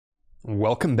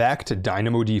Welcome back to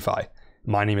Dynamo DeFi.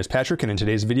 My name is Patrick, and in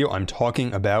today's video, I'm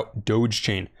talking about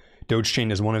Dogechain.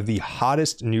 Dogechain is one of the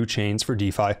hottest new chains for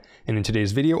DeFi, and in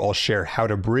today's video, I'll share how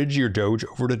to bridge your Doge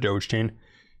over to Dogechain,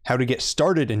 how to get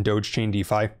started in Dogechain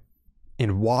DeFi,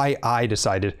 and why I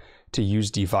decided to use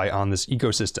DeFi on this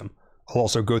ecosystem. I'll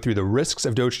also go through the risks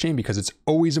of Dogechain because it's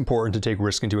always important to take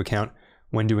risk into account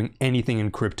when doing anything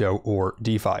in crypto or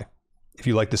DeFi. If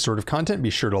you like this sort of content, be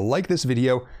sure to like this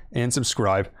video and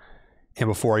subscribe. And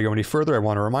before I go any further, I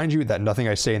want to remind you that nothing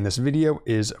I say in this video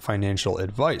is financial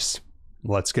advice.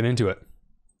 Let's get into it.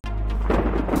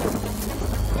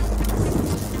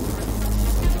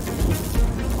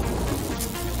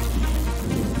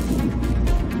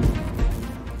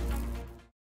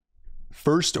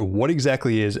 First, what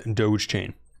exactly is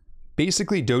Dogechain?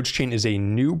 Basically, Dogechain is a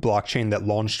new blockchain that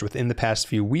launched within the past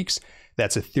few weeks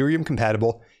that's Ethereum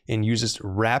compatible and uses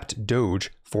wrapped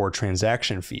Doge for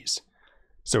transaction fees.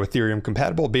 So Ethereum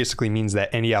compatible basically means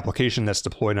that any application that's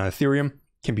deployed on Ethereum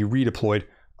can be redeployed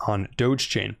on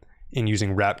Dogechain. And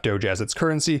using wrapped Doge as its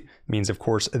currency means, of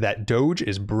course, that Doge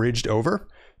is bridged over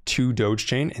to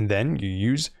Dogechain, and then you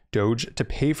use Doge to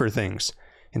pay for things.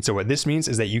 And so what this means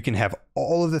is that you can have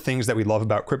all of the things that we love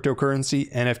about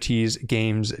cryptocurrency, NFTs,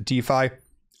 games, DeFi,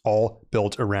 all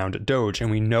built around Doge. And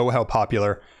we know how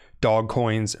popular dog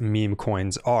coins, meme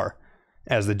coins are.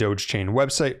 As the Dogechain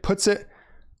website puts it,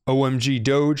 OMG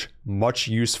Doge, much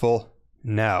useful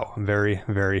now. Very,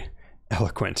 very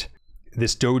eloquent.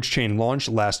 This Dogechain launch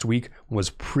last week was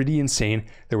pretty insane.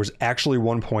 There was actually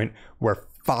one point where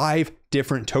 5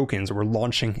 different tokens were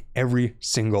launching every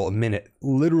single minute.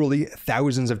 Literally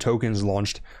thousands of tokens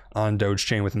launched on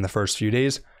Dogechain within the first few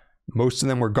days. Most of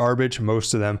them were garbage.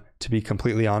 Most of them, to be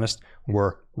completely honest,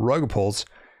 were rug pulls.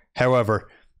 However,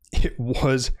 it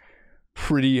was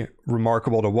pretty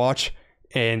remarkable to watch,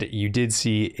 and you did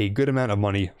see a good amount of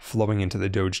money flowing into the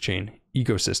Dogechain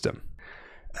ecosystem.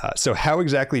 So how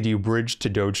exactly do you bridge to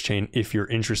Dogechain if you're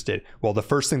interested? Well, the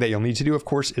first thing that you'll need to do, of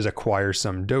course, is acquire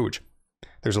some Doge.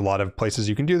 There's a lot of places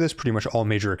you can do this. Pretty much all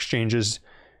major exchanges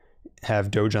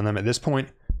have Doge on them at this point.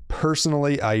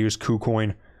 Personally, I use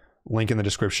KuCoin, link in the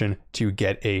description, to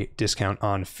get a discount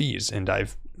on fees, and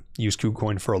I've used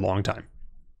KuCoin for a long time.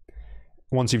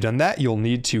 Once you've done that, you'll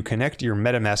need to connect your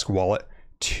MetaMask wallet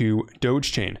to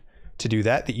Dogechain. To do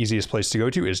that, the easiest place to go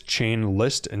to is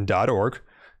chainlist.org.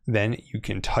 Then you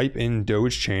can type in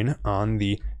Dogechain on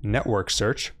the network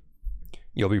search.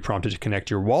 You'll be prompted to connect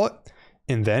your wallet,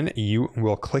 and then you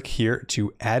will click here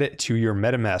to add it to your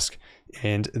MetaMask.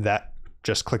 And that,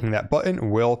 just clicking that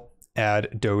button will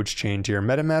add Dogechain to your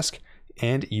MetaMask,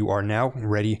 and you are now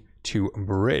ready to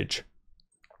bridge.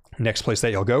 Next place that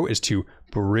you'll go is to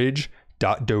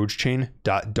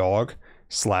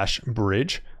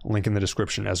bridge.dogechain.dog/bridge, link in the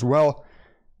description as well.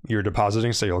 You're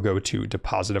depositing, so you'll go to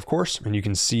deposit, of course, and you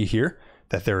can see here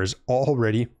that there is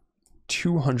already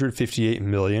 258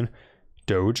 million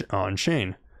Doge on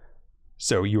chain.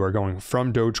 So you are going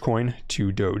from Dogecoin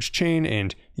to Dogechain,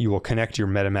 and you will connect your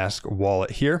MetaMask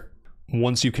wallet here.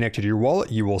 Once you connected your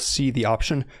wallet, you will see the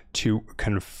option to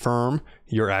confirm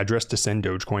your address to send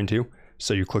Dogecoin to.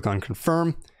 So you click on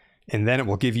confirm, and then it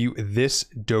will give you this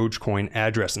Dogecoin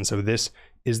address. And so this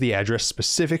is the address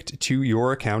specific to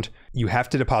your account. You have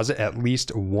to deposit at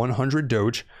least 100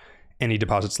 Doge. Any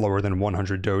deposits lower than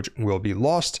 100 Doge will be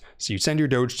lost. So you send your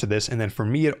Doge to this. And then for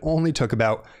me, it only took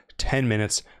about 10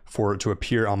 minutes for it to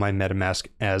appear on my MetaMask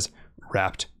as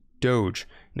wrapped Doge.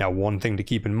 Now, one thing to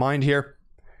keep in mind here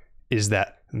is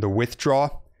that the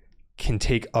withdraw can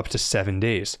take up to 7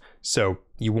 days. So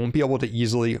you won't be able to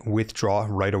easily withdraw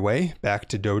right away back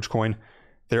to Dogecoin.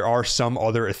 There are some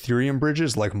other Ethereum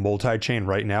bridges like multi-chain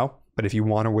right now, but if you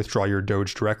want to withdraw your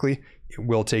Doge directly, it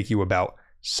will take you about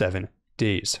 7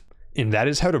 days. And that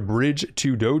is how to bridge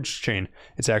to Dogechain.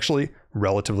 It's actually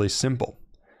relatively simple.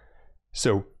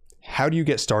 So how do you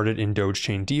get started in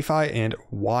Dogechain DeFi, and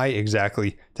why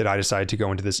exactly did I decide to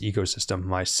go into this ecosystem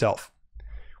myself?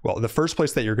 Well, the first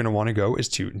place that you're going to want to go is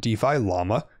to DeFi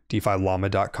Llama,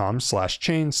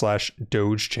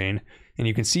 defilllama.com/chain/Dogechain. And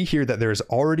you can see here that there is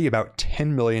already about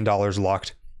 $10 million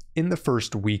locked in the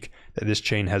first week that this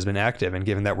chain has been active. And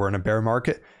given that we're in a bear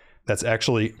market, that's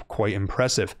actually quite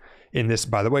impressive. And this,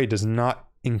 by the way, does not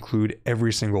include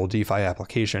every single DeFi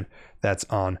application that's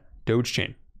on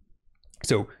Dogechain.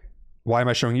 So why am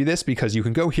I showing you this? Because you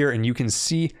can go here and you can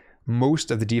see most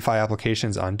of the DeFi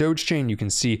applications on Dogechain. You can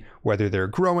see whether they're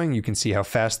growing, you can see how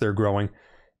fast they're growing.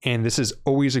 And this is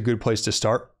always a good place to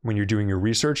start when you're doing your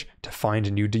research to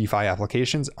find new DeFi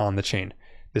applications on the chain.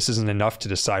 This isn't enough to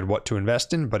decide what to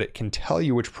invest in, but it can tell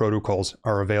you which protocols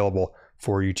are available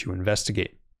for you to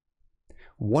investigate.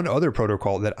 One other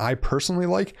protocol that I personally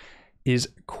like is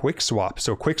QuickSwap.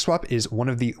 So QuickSwap is one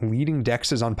of the leading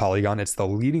dexes on Polygon. It's the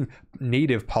leading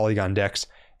native Polygon dex,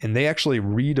 and they actually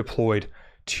redeployed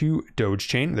to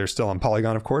Dogechain. They're still on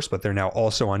Polygon, of course, but they're now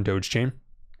also on Dogechain.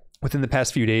 Within the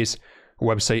past few days, the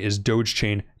website is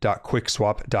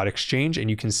dogechain.quickswap.exchange, and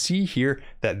you can see here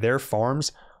that their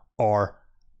farms are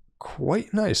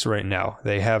quite nice right now.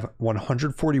 They have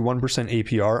 141%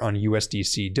 APR on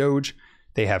USDC Doge.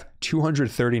 They have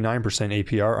 239%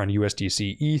 APR on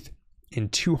USDC ETH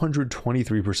and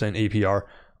 223% APR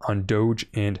on Doge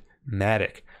and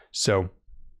Matic. So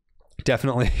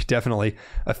definitely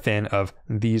a fan of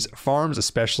these farms,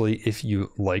 especially if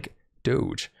you like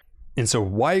Doge. And so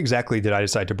why exactly did I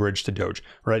decide to bridge to Doge,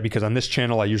 right? Because on this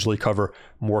channel, I usually cover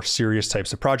more serious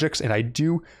types of projects, and I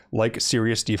do like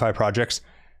serious DeFi projects.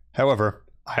 However,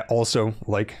 I also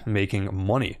like making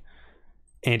money.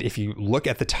 And if you look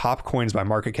at the top coins by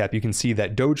market cap, you can see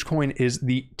that Dogecoin is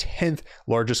the 10th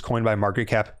largest coin by market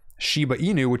cap. Shiba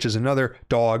Inu, which is another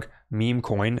dog meme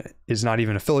coin, is not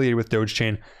even affiliated with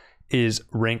Dogechain, is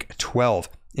rank 12.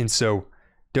 And so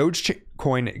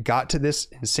Dogecoin got to this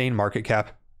insane market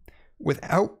cap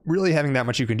without really having that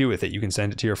much you can do with it. You can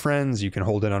send it to your friends, you can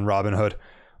hold it on Robinhood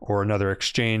or another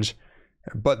exchange,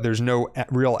 but there's no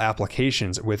real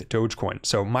applications with Dogecoin.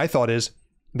 So my thought is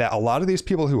that a lot of these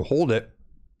people who hold it,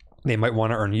 they might want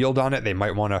to earn yield on it. They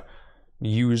might want to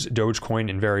use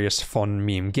Dogecoin in various fun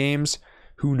meme games.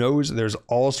 Who knows? There's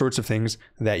all sorts of things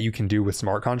that you can do with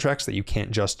smart contracts that you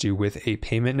can't just do with a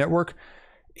payment network.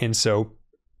 And so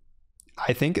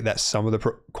I think that some of the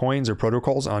coins or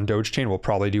protocols on Dogechain will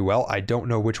probably do well. I don't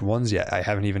know which ones yet. I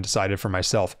haven't even decided for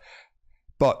myself.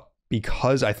 But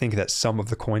because I think that some of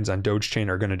the coins on Dogechain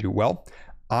are going to do well,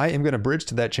 I am going to bridge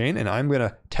to that chain, and I'm going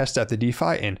to test out the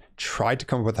DeFi and try to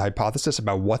come up with a hypothesis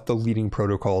about what the leading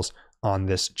protocols on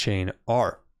this chain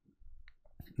are.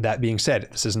 That being said,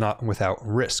 this is not without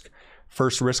risk.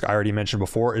 First risk I already mentioned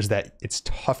before is that it's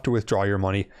tough to withdraw your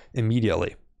money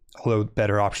immediately. Although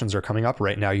better options are coming up,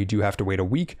 right now you do have to wait a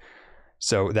week.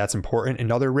 So that's important.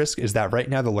 Another risk is that right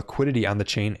now the liquidity on the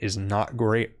chain is not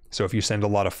great. So if you send a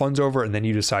lot of funds over and then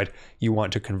you decide you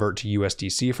want to convert to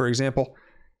USDC, for example,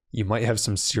 you might have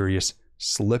some serious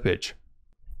slippage.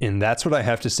 And that's what I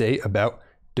have to say about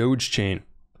Dogechain.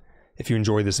 If you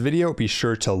enjoyed this video, be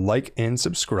sure to like and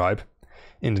subscribe.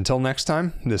 And until next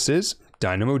time, this is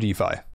Dynamo DeFi.